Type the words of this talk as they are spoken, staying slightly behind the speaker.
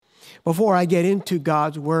Before I get into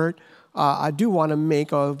God's Word, I do want to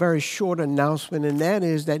make a very short announcement, and that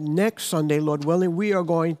is that next Sunday, Lord willing, we are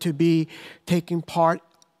going to be taking part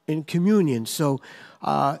in communion. So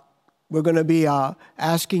we're going to be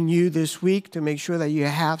asking you this week to make sure that you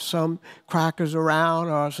have some crackers around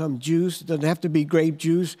or some juice. It doesn't have to be grape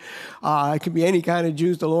juice. It can be any kind of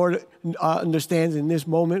juice the Lord understands in this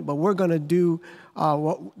moment. But we're going to do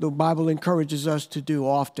what the Bible encourages us to do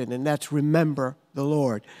often, and that's remember the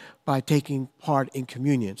Lord by taking part in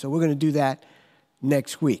communion. So we're going to do that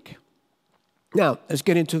next week. Now, let's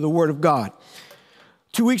get into the Word of God.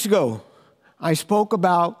 2 weeks ago, I spoke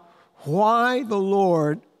about why the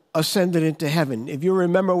Lord ascended into heaven. If you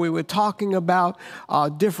remember, we were talking about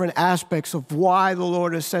different aspects of why the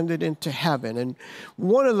Lord ascended into heaven. And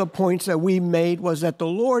one of the points that we made was that the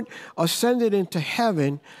Lord ascended into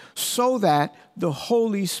heaven so that the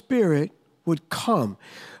Holy Spirit would come.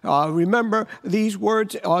 Remember these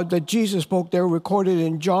words that Jesus spoke, they're recorded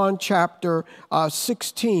in John chapter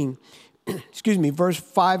 16, verse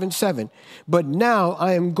 5 and 7. But now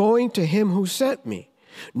I am going to him who sent me.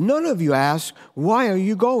 None of you ask, why are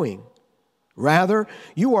you going? Rather,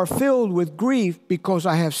 you are filled with grief because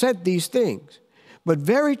I have said these things. But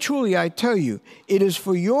very truly I tell you, it is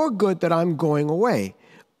for your good that I'm going away.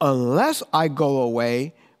 Unless I go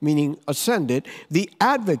away, meaning ascended, the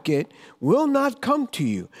advocate will not come to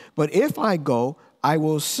you. But if I go, I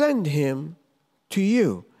will send him to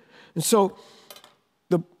you. And so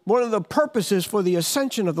one of the purposes for the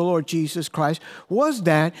ascension of the Lord Jesus Christ was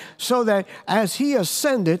that so that as he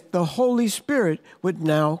ascended, the Holy Spirit would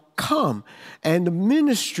now come. And the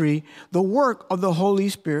ministry, the work of the Holy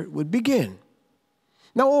Spirit would begin.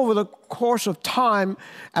 Now, over the course of time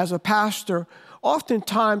as a pastor,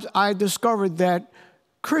 oftentimes I discovered that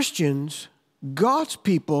Christians, God's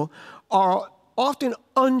people, are often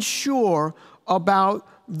unsure about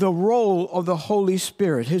the role of the Holy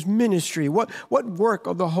Spirit, his ministry, what work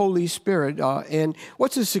of the Holy Spirit, and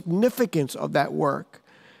what's the significance of that work.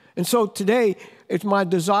 And so today, it's my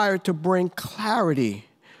desire to bring clarity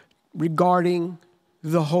regarding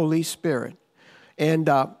the Holy Spirit. And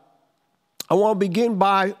I want to begin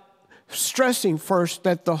by stressing first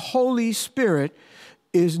that the Holy Spirit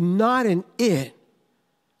is not an it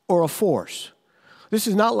or a force. This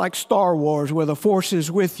is not like Star Wars where the force is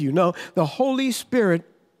with you. No, the Holy Spirit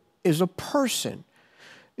is a person.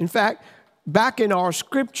 In fact, back in our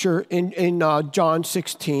scripture in John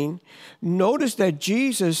 16, notice that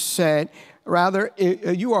Jesus said, rather,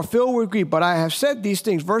 you are filled with grief, but I have said these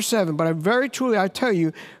things, verse 7, but very truly I tell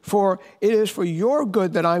you, for it is for your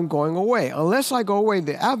good that I'm going away. Unless I go away,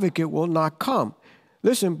 the advocate will not come.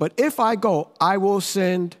 Listen, but if I go, I will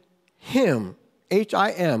send him,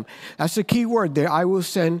 H-I-M. That's the key word there. I will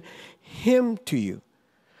send him to you.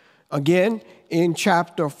 Again, in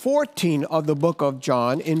chapter 14 of the book of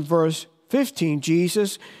John, in verse 15,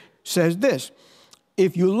 Jesus says this,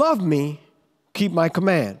 if you love me, keep my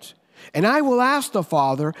commands. And I will ask the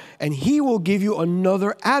Father, and he will give you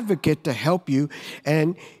another advocate to help you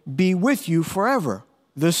and be with you forever,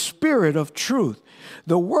 the Spirit of truth.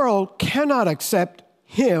 The world cannot accept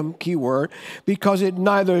him, keyword, because it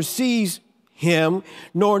neither sees him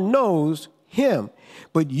nor knows him.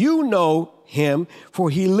 But you know him, for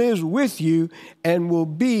he lives with you and will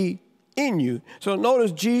be in you. So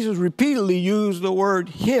notice Jesus repeatedly used the word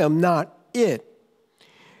him, not it.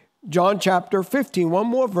 John chapter 15, one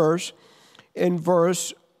more verse. In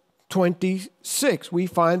verse 26, we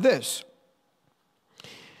find this.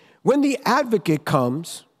 When the advocate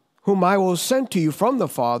comes, whom I will send to you from the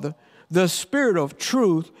Father, the Spirit of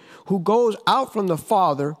truth, who goes out from the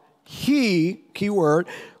Father, he, keyword,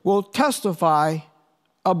 will testify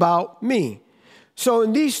about me. So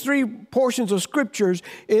in these three portions of scriptures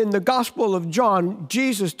in the Gospel of John,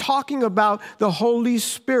 Jesus talking about the Holy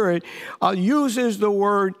Spirit uses the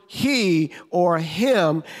word he or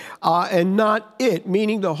him and not it,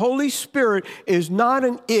 meaning the Holy Spirit is not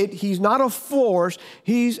an it, he's not a force,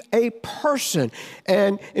 he's a person.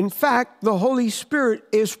 And in fact, the Holy Spirit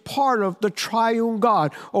is part of the triune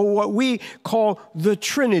God, or what we call the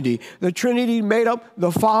Trinity. The Trinity made up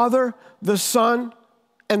the Father, the Son,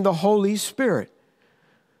 and the Holy Spirit.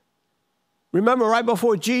 Remember, right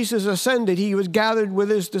before Jesus ascended, he was gathered with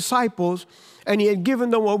his disciples, and he had given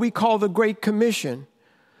them what we call the Great Commission.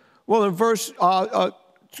 Well, in verse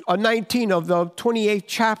 19 of the 28th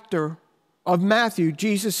chapter of Matthew,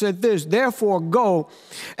 Jesus said this, therefore go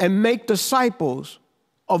and make disciples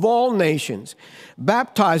of all nations,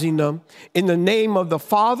 baptizing them in the name of the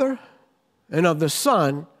Father and of the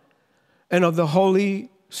Son and of the Holy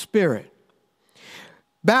Spirit.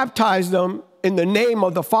 Baptize them in the name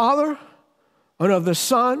of the Father and of the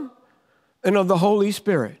Son, and of the Holy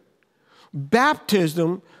Spirit.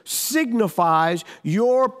 Baptism signifies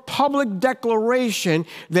your public declaration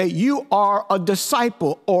that you are a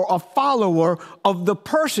disciple or a follower of the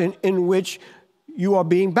person in which you are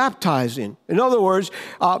being baptized in. In other words,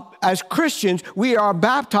 as Christians, we are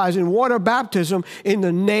baptized in water baptism in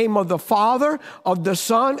the name of the Father, of the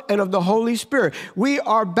Son, and of the Holy Spirit. We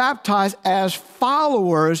are baptized as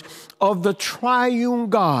followers of the triune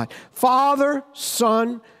God, Father,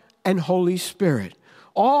 Son, and Holy Spirit.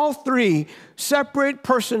 All three separate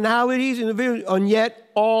personalities, individuals, and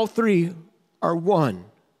yet all three are one.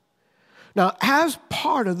 Now, as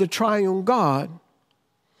part of the triune God,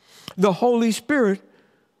 the Holy Spirit,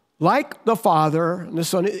 like the Father and the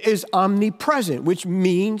Son, is omnipresent, which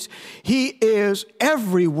means he is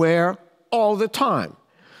everywhere all the time.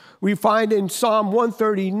 We find in Psalm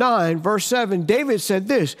 139, verse 7, David said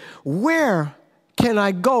this, "Where can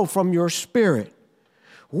I go from your spirit?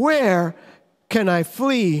 Where can I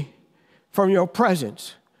flee from your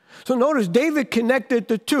presence?" So notice David connected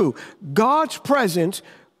the two, God's presence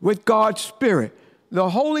with God's Spirit.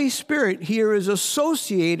 The Holy Spirit here is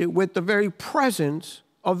associated with the very presence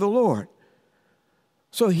of the Lord.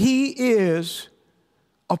 So he is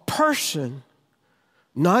a person,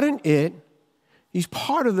 not an it. He's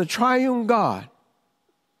part of the triune God.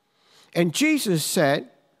 And Jesus said,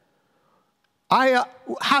 I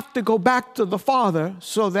have to go back to the Father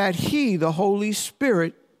so that he, the Holy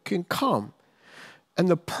Spirit, can come. And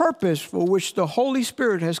the purpose for which the Holy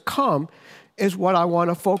Spirit has come is what I want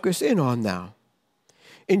to focus in on now.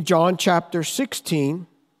 In John chapter 16,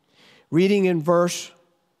 reading in verse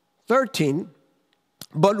 13,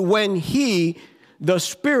 "But when he, the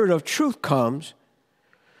Spirit of truth, comes,"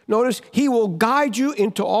 notice, "he will guide you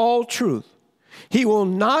into all truth. He will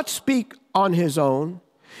not speak on his own.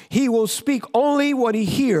 He will speak only what he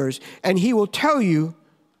hears, and he will tell you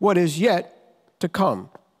what is yet to come.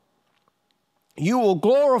 He will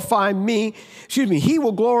glorify me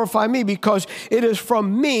because it is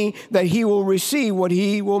from me that he will receive what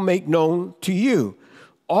he will make known to you.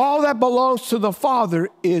 All that belongs to the Father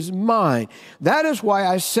is mine. That is why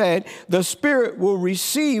I said the Spirit will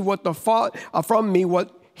receive what the Father from me, what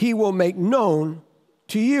he will make known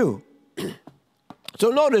to you." So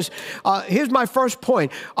notice, here's my first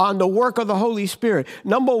point on the work of the Holy Spirit.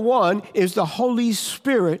 Number one is the Holy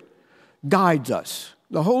Spirit guides us.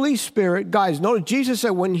 The Holy Spirit guides. Notice Jesus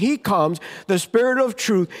said when he comes, the Spirit of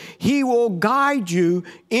truth, he will guide you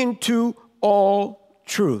into all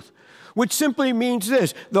truth. Which simply means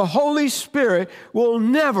this: the Holy Spirit will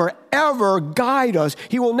never, ever guide us.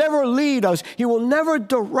 He will never lead us. He will never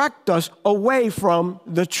direct us away from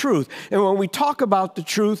the truth. And when we talk about the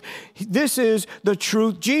truth, this is the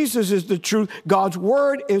truth. Jesus is the truth. God's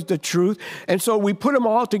word is the truth. And so we put them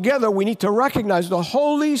all together. We need to recognize the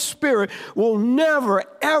Holy Spirit will never,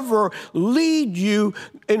 ever lead you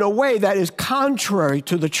in a way that is contrary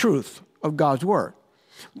to the truth of God's word.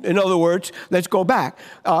 In other words, let's go back.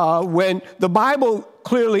 When the Bible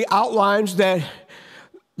clearly outlines that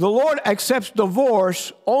the Lord accepts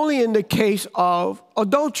divorce only in the case of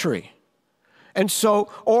adultery. And so,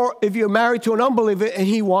 or if you're married to an unbeliever and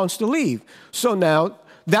he wants to leave. So now,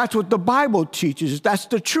 that's what the Bible teaches. That's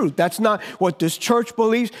the truth. That's not what this church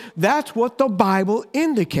believes. That's what the Bible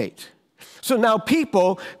indicates. So now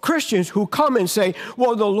people, Christians who come and say,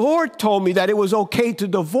 well, the Lord told me that it was okay to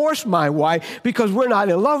divorce my wife because we're not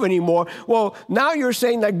in love anymore. Well, now you're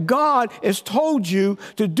saying that God has told you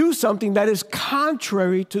to do something that is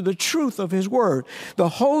contrary to the truth of his word. The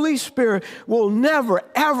Holy Spirit will never,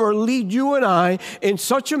 ever lead you and I in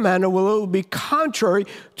such a manner where it will be contrary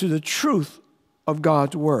to the truth of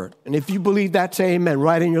God's word. And if you believe that, say amen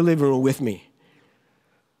right in your living room with me.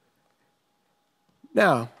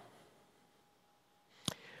 Now,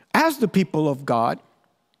 as the people of God,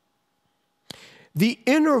 the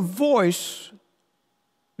inner voice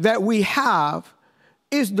that we have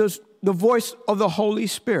is the voice of the Holy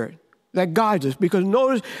Spirit that guides us. Because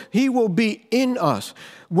notice, he will be in us.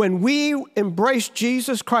 When we embrace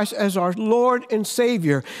Jesus Christ as our Lord and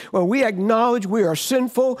Savior, when we acknowledge we are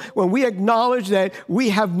sinful, when we acknowledge that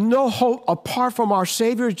we have no hope apart from our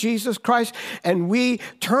Savior, Jesus Christ, and we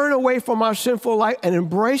turn away from our sinful life and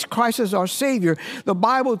embrace Christ as our Savior, the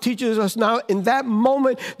Bible teaches us now in that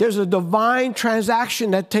moment there's a divine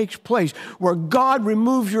transaction that takes place where God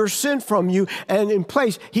removes your sin from you, and in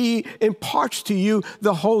place he imparts to you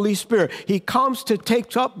the Holy Spirit. He comes to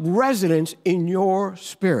take up residence in your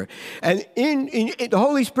spirit. And in the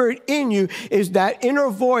Holy Spirit in you is that inner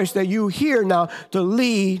voice that you hear now to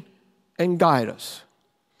lead and guide us.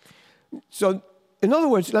 So, in other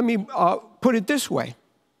words, let me put it this way.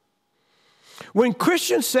 When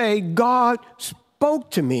Christians say, God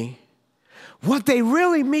spoke to me, what they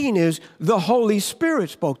really mean is the Holy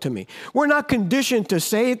Spirit spoke to me. We're not conditioned to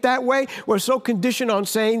say it that way. We're so conditioned on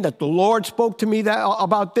saying that the Lord spoke to me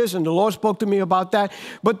about this and the Lord spoke to me about that.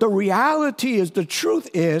 But the reality is, the truth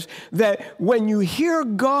is that when you hear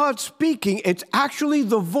God speaking, it's actually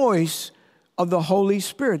the voice of the Holy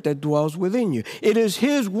Spirit that dwells within you. It is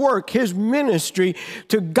His work, His ministry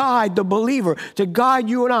to guide the believer, to guide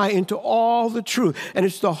you and I into all the truth. And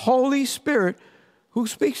it's the Holy Spirit who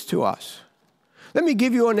speaks to us. Let me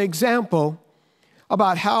give you an example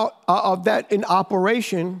about how of that in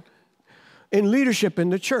operation in leadership in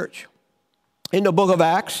the church. In the book of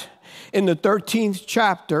Acts, in the 13th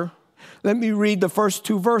chapter, let me read the first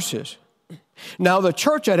 2 verses. Now the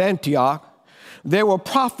church at Antioch, there were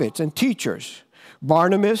prophets and teachers,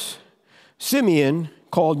 Barnabas, Simeon,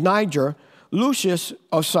 called Niger, Lucius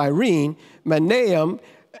of Cyrene, Manaen,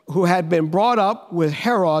 who had been brought up with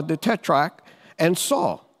Herod the Tetrarch, and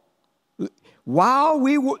Saul. While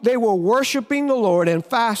they were worshiping the Lord and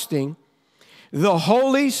fasting, the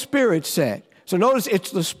Holy Spirit said, so notice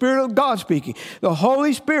it's the Spirit of God speaking. The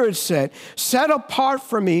Holy Spirit said, set apart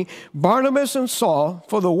for me Barnabas and Saul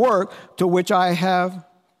for the work to which I have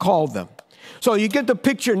called them. So you get the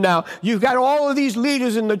picture now. You've got all of these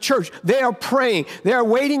leaders in the church. They are praying. They are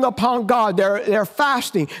waiting upon God. They're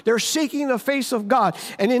fasting. They're seeking the face of God.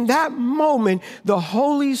 And in that moment, the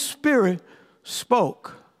Holy Spirit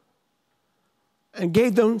spoke and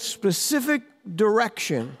gave them specific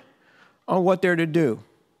direction on what they're to do.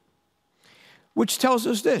 Which tells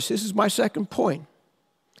us this is my second point.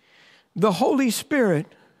 The Holy Spirit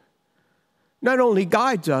not only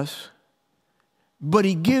guides us, but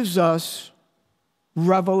He gives us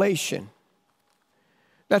revelation.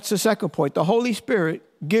 That's the second point. The Holy Spirit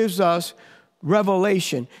gives us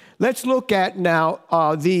revelation. Let's look at now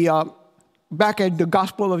back at the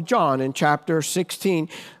Gospel of John in chapter 16.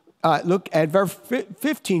 Look at verse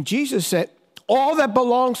 15. Jesus said, all that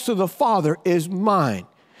belongs to the Father is mine.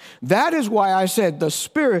 That is why I said the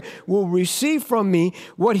Spirit will receive from me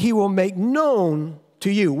what He will make known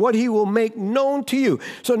to you. What He will make known to you.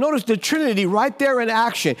 So notice the Trinity right there in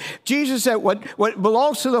action. Jesus said what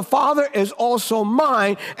belongs to the Father is also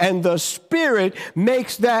mine, and the Spirit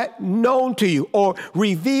makes that known to you or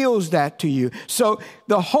reveals that to you. So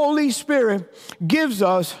the Holy Spirit gives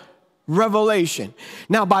us revelation.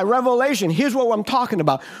 Now, by revelation, here's what I'm talking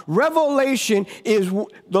about. Revelation is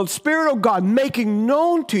the Spirit of God making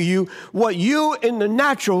known to you what you in the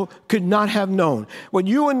natural could not have known. What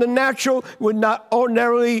you in the natural would not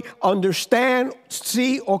ordinarily understand,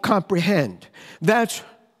 see, or comprehend. That's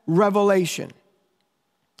revelation.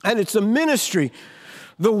 And it's the ministry,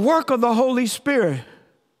 the work of the Holy Spirit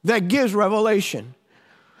that gives revelation.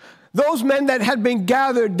 Those men that had been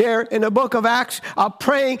gathered there in the book of Acts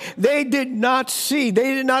praying, they did not see,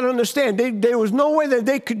 they did not understand. There was no way that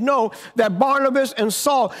they could know that Barnabas and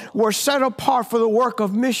Saul were set apart for the work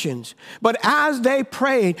of missions. But as they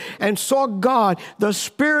prayed and saw God, the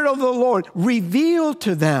Spirit of the Lord revealed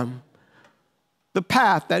to them the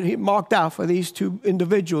path that He marked out for these 2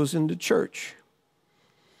 individuals in the church.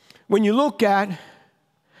 When you look at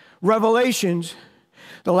Revelations,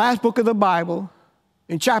 the last book of the Bible,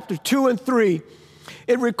 in chapter 2 and 3,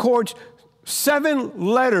 it records 7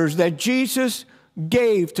 letters that Jesus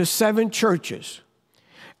gave to 7 churches.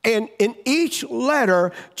 And in each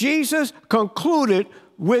letter, Jesus concluded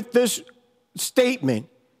with this statement: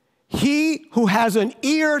 he who has an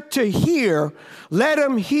ear to hear, let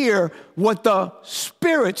him hear what the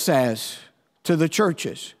Spirit says to the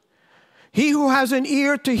churches. He who has an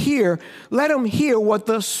ear to hear, let him hear what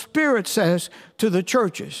the Spirit says to the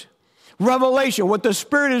churches. Revelation, what the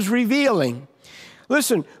Spirit is revealing.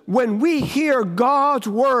 Listen, when we hear God's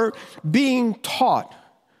word being taught,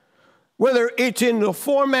 whether it's in the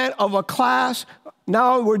format of a class,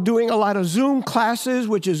 now we're doing a lot of Zoom classes,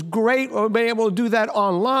 which is great. We're being able to do that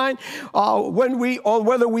online. Or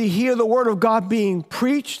whether we hear the word of God being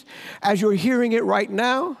preached as you're hearing it right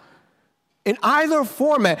now. In either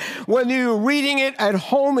format, whether you're reading it at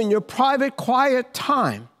home in your private, quiet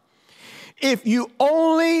time, if you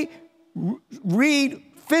only read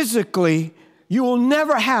physically, you will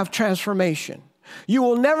never have transformation. You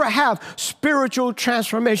will never have spiritual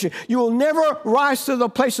transformation. You will never rise to the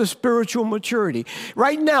place of spiritual maturity.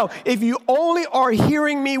 Right now, if you only are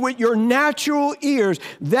hearing me with your natural ears,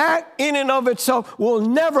 that in and of itself will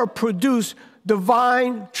never produce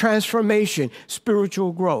divine transformation,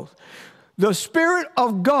 spiritual growth. The Spirit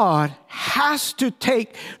of God has to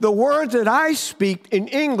take the words that I speak in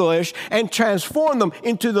English and transform them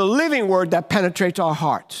into the living word that penetrates our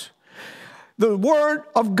hearts. The Word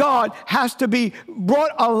of God has to be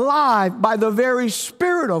brought alive by the very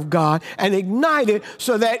Spirit of God and ignited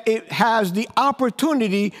so that it has the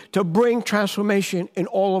opportunity to bring transformation in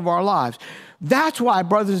all of our lives. That's why,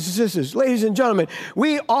 brothers and sisters, ladies and gentlemen,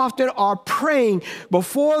 we often are praying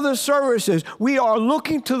before the services. We are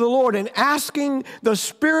looking to the Lord and asking the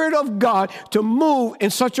Spirit of God to move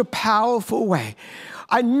in such a powerful way.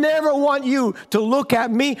 I never want you to look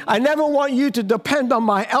at me. I never want you to depend on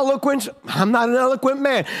my eloquence. I'm not an eloquent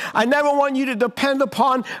man. I never want you to depend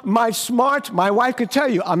upon my smarts. My wife can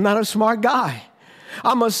tell you I'm not a smart guy.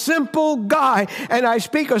 I'm a simple guy, and I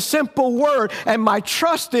speak a simple word, and my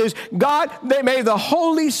trust is, God, may the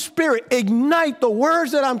Holy Spirit ignite the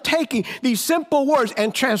words that I'm taking, these simple words,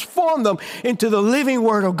 and transform them into the living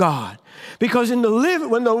Word of God. Because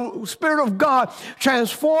when the Spirit of God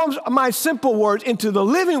transforms my simple words into the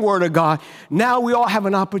living Word of God, now we all have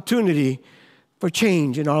an opportunity for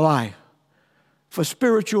change in our life, for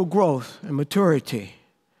spiritual growth and maturity.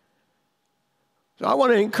 So I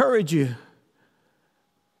want to encourage you.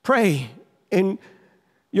 Pray in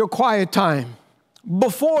your quiet time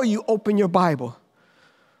before you open your Bible.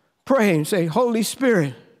 Pray and say, Holy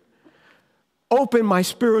Spirit, open my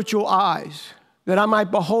spiritual eyes that I might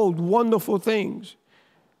behold wonderful things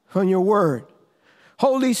from your word.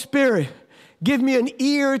 Holy Spirit, give me an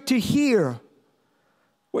ear to hear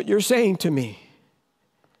what you're saying to me.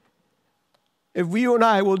 If you and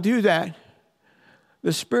I will do that,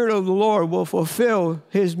 the Spirit of the Lord will fulfill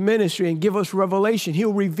his ministry and give us revelation.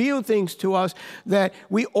 He'll reveal things to us that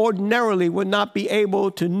we ordinarily would not be able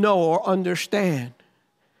to know or understand.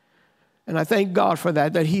 And I thank God for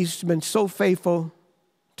that he's been so faithful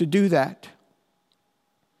to do that.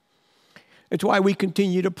 It's why we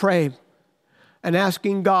continue to pray and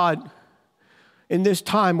asking God in this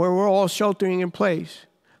time where we're all sheltering in place,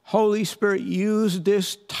 Holy Spirit, use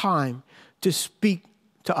this time to speak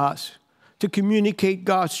to us, to communicate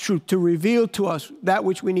God's truth, to reveal to us that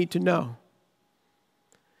which we need to know.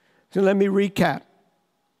 So let me recap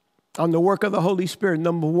on the work of the Holy Spirit.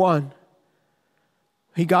 Number one,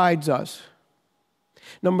 he guides us.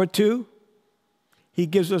 Number two, he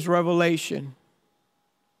gives us revelation.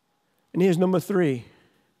 And here's number three,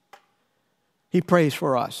 he prays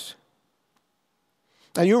for us.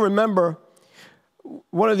 Now you remember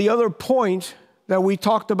one of the other points that we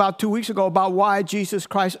talked about 2 weeks ago about why Jesus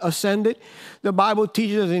Christ ascended. The Bible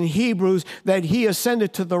teaches us in Hebrews that he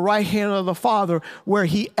ascended to the right hand of the Father where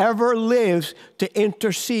he ever lives to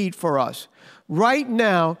intercede for us. Right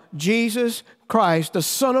now, Jesus Christ, the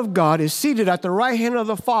Son of God, is seated at the right hand of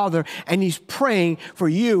the Father, and he's praying for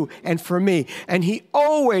you and for me. And he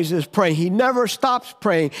always is praying. He never stops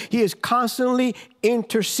praying. He is constantly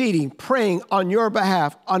interceding, praying on your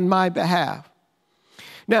behalf, on my behalf.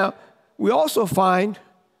 Now, we also find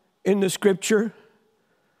in the scripture,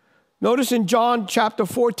 notice in John chapter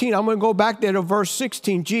 14, I'm going to go back there to verse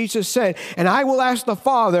 16. Jesus said, and I will ask the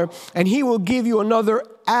Father, and he will give you another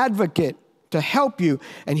advocate to help you,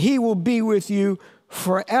 and he will be with you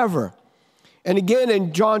forever. And again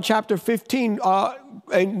in John chapter 15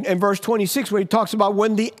 and verse 26, where he talks about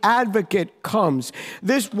when the advocate comes.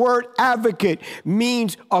 This word advocate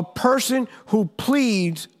means a person who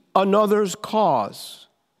pleads another's cause.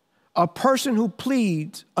 A person who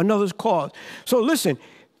pleads another's cause. So listen,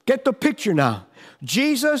 get the picture now.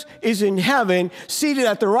 Jesus is in heaven, seated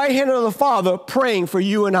at the right hand of the Father, praying for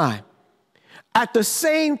you and I. At the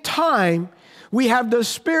same time, we have the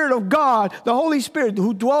Spirit of God, the Holy Spirit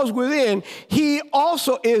who dwells within. He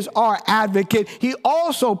also is our advocate. He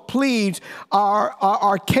also pleads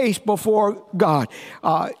our case before God.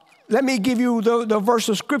 Let me give you the verse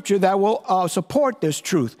of scripture that will support this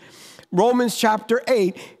truth. Romans chapter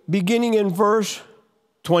 8, beginning in verse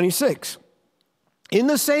 26. In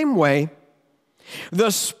the same way,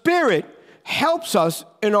 the Spirit helps us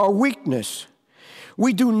in our weakness.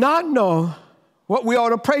 We do not know what we ought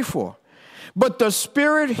to pray for, but the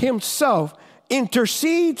Spirit himself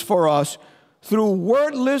intercedes for us through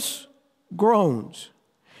wordless groans.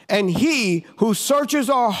 And he who searches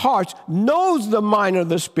our hearts knows the mind of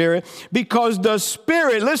the Spirit, because the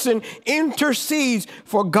Spirit, listen, intercedes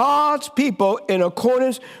for God's people in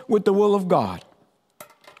accordance with the will of God.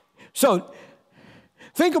 So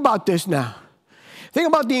think about this now. Think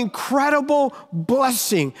about the incredible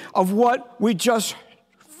blessing of what we just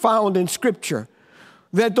found in Scripture.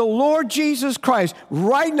 That the Lord Jesus Christ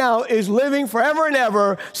right now is living forever and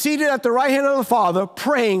ever, seated at the right hand of the Father,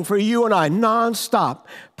 praying for you and I, nonstop,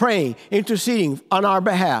 praying, interceding on our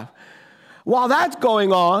behalf. While that's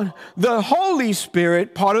going on, the Holy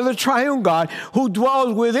Spirit, part of the triune God, who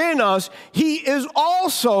dwells within us, he is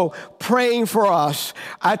also praying for us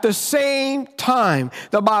at the same time,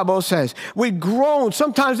 the Bible says. We groan.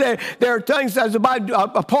 Sometimes there are things, as the Bible,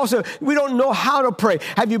 Paul said, we don't know how to pray.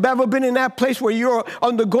 Have you ever been in that place where you're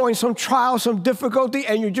undergoing some trial, some difficulty,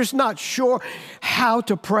 and you're just not sure how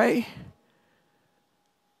to pray?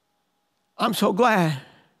 I'm so glad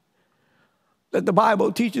that the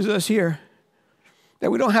Bible teaches us here that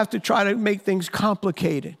we don't have to try to make things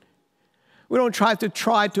complicated. We don't try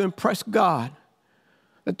to impress God.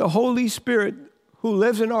 That the Holy Spirit who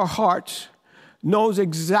lives in our hearts knows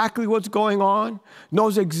exactly what's going on,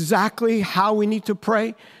 knows exactly how we need to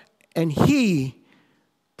pray, and he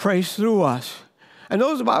prays through us. And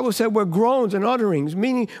those, the Bible said, were groans and utterings,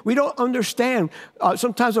 meaning we don't understand.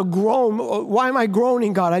 Sometimes a groan, why am I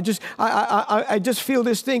groaning, God? I just feel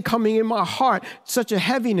this thing coming in my heart, such a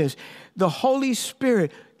heaviness. The Holy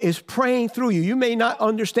Spirit is praying through you. You may not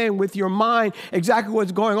understand with your mind exactly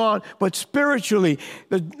what's going on, but spiritually,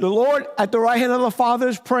 the Lord at the right hand of the Father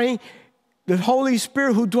is praying. The Holy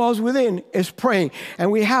Spirit who dwells within is praying.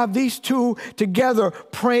 And we have these two together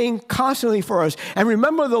praying constantly for us. And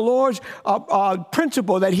remember the Lord's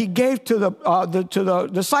principle that he gave to the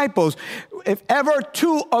disciples. If ever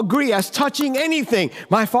two agree as touching anything,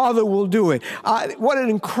 my Father will do it. What an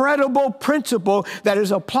incredible principle that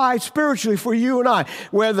is applied spiritually for you and I,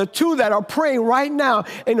 where the two that are praying right now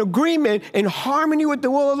in agreement, in harmony with the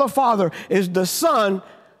will of the Father, is the Son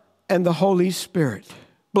and the Holy Spirit.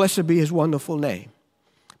 Blessed be his wonderful name.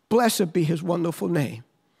 Blessed be his wonderful name.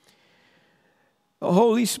 The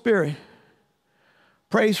Holy Spirit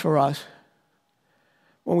prays for us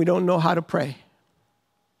when we don't know how to pray.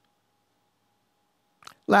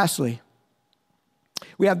 Lastly,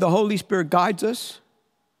 we have the Holy Spirit guides us.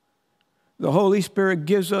 The Holy Spirit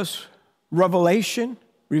gives us revelation,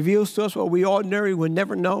 reveals to us what we ordinarily would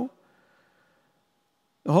never know.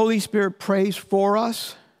 The Holy Spirit prays for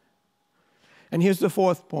us. And here's the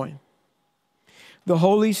fourth point. The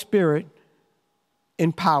Holy Spirit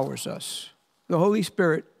empowers us. The Holy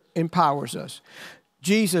Spirit empowers us.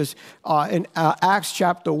 Jesus, in Acts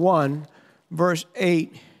chapter 1, verse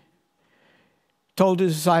 8, told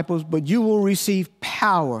his disciples, but you will receive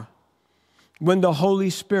power when the Holy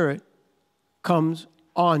Spirit comes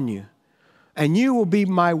on you. And you will be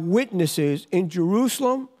my witnesses in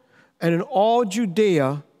Jerusalem and in all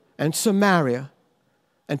Judea and Samaria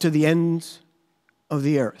and to the ends of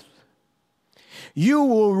the earth. You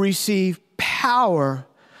will receive power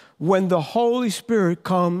when the Holy Spirit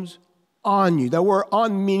comes on you. That word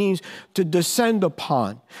on means to descend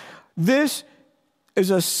upon. This is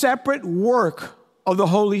a separate work of the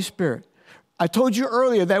Holy Spirit. I told you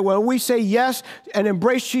earlier that when we say yes and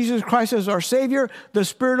embrace Jesus Christ as our Savior, the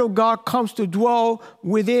Spirit of God comes to dwell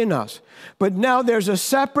within us. But now there's a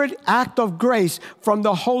separate act of grace from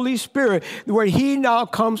the Holy Spirit where he now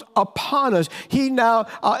comes upon us. He now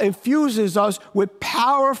infuses us with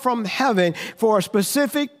power from heaven for a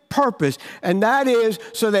specific purpose, and that is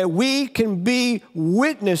so that we can be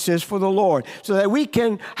witnesses for the Lord, so that we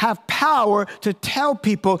can have power to tell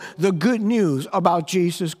people the good news about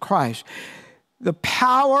Jesus Christ. The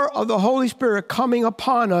power of the Holy Spirit coming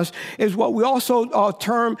upon us is what we also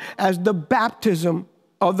term as the baptism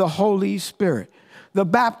of the Holy Spirit. The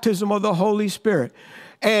baptism of the Holy Spirit.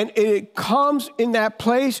 And it comes in that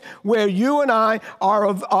place where you and I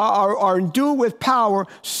are endued with power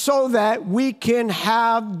so that we can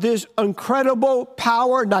have this incredible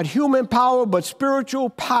power, not human power, but spiritual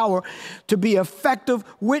power to be effective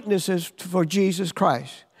witnesses for Jesus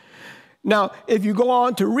Christ. Now, if you go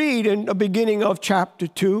on to read in the beginning of chapter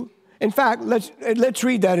 2, in fact, let's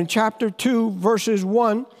read that in chapter 2, verses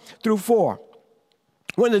 1 through 4.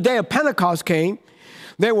 When the day of Pentecost came,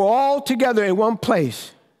 they were all together in one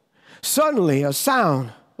place. Suddenly, a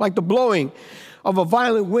sound like the blowing of a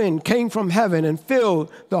violent wind came from heaven and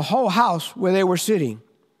filled the whole house where they were sitting.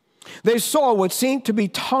 They saw what seemed to be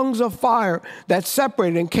tongues of fire that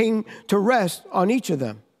separated and came to rest on each of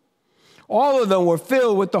them. All of them were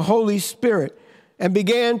filled with the Holy Spirit and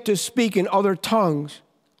began to speak in other tongues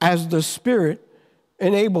as the Spirit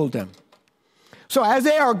enabled them. So as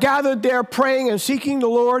they are gathered there praying and seeking the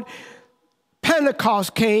Lord,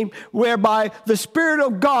 Pentecost came, whereby the Spirit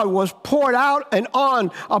of God was poured out and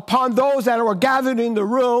on upon those that were gathered in the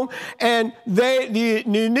room. And the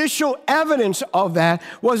initial evidence of that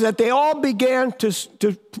was that they all began to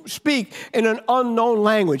speak in an unknown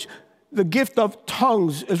language. The gift of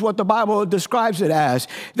tongues is what the Bible describes it as.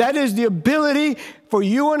 That is the ability for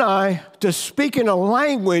you and I to speak in a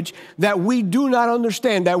language that we do not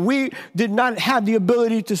understand, that we did not have the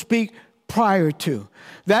ability to speak prior to.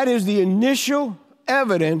 That is the initial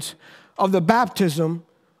evidence of the baptism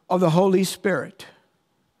of the Holy Spirit.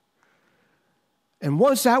 And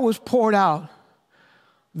once that was poured out,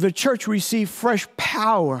 the church received fresh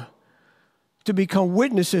power to become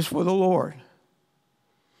witnesses for the Lord.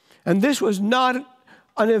 And this was not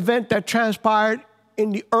an event that transpired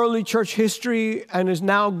in the early church history and is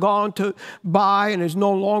now gone by and is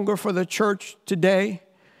no longer for the church today.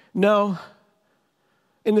 No.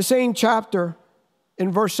 In the same chapter,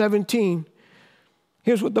 in verse 17,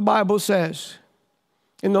 here's what the Bible says.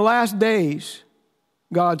 In the last days,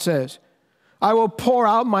 God says, I will pour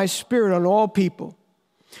out my Spirit on all people.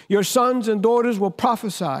 Your sons and daughters will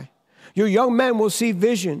prophesy. Your young men will see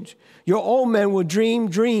visions. Your old men will dream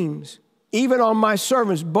dreams. Even on my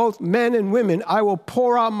servants, both men and women, I will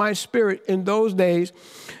pour out my Spirit in those days,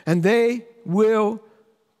 and they will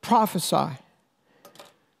prophesy.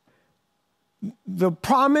 The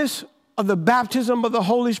promise of the baptism of the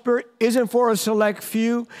Holy Spirit isn't for a select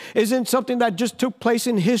few, isn't something that just took place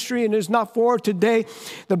in history and is not for today.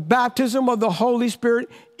 The baptism of the Holy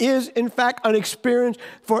Spirit is, in fact, an experience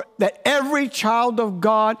that every child of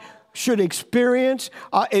God should experience.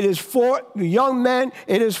 It is for young men,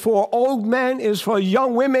 it is for old men, it is for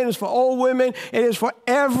young women, it is for old women, it is for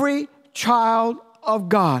every child of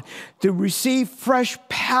God to receive fresh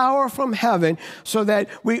power from heaven so that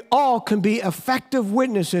we all can be effective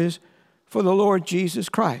witnesses for the Lord Jesus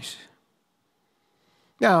Christ.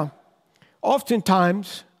 Now,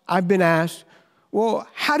 oftentimes I've been asked, well,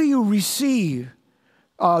 how do you receive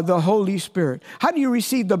the Holy Spirit? How do you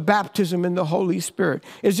receive the baptism in the Holy Spirit?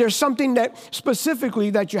 Is there something that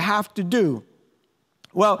specifically that you have to do?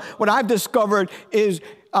 Well, what I've discovered is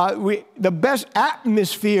the best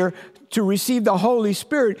atmosphere to receive the Holy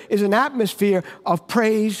Spirit is an atmosphere of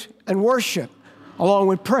praise and worship, along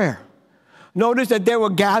with prayer. Notice that they were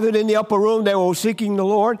gathered in the upper room. They were seeking the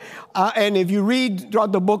Lord. And if you read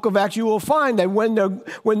throughout the book of Acts, you will find that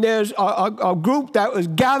when there's a group that was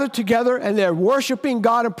gathered together and they're worshiping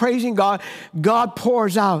God and praising God, God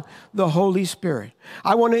pours out the Holy Spirit.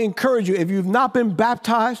 I want to encourage you, if you've not been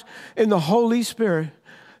baptized in the Holy Spirit,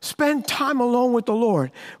 spend time alone with the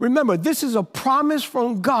Lord. Remember, this is a promise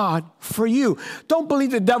from God for you. Don't believe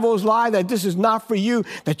the devil's lie that this is not for you,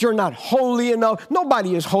 that you're not holy enough.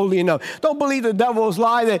 Nobody is holy enough. Don't believe the devil's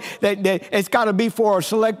lie that it's got to be for a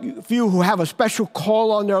select few who have a special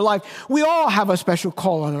call on their life. We all have a special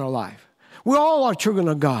call on our life. We all are children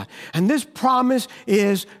of God. And this promise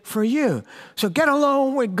is for you. So get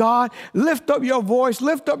alone with God. Lift up your voice.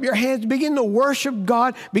 Lift up your hands. Begin to worship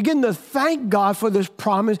God. Begin to thank God for this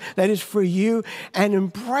promise that is for you. And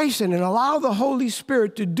embrace it and allow the Holy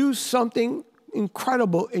Spirit to do something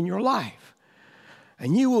incredible in your life.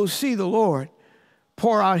 And you will see the Lord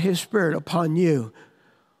pour out His Spirit upon you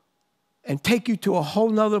and take you to a whole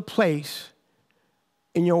nother place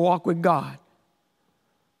in your walk with God.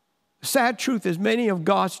 The sad truth is many of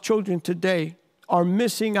God's children today are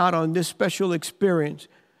missing out on this special experience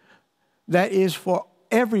that is for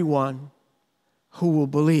everyone who will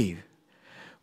believe.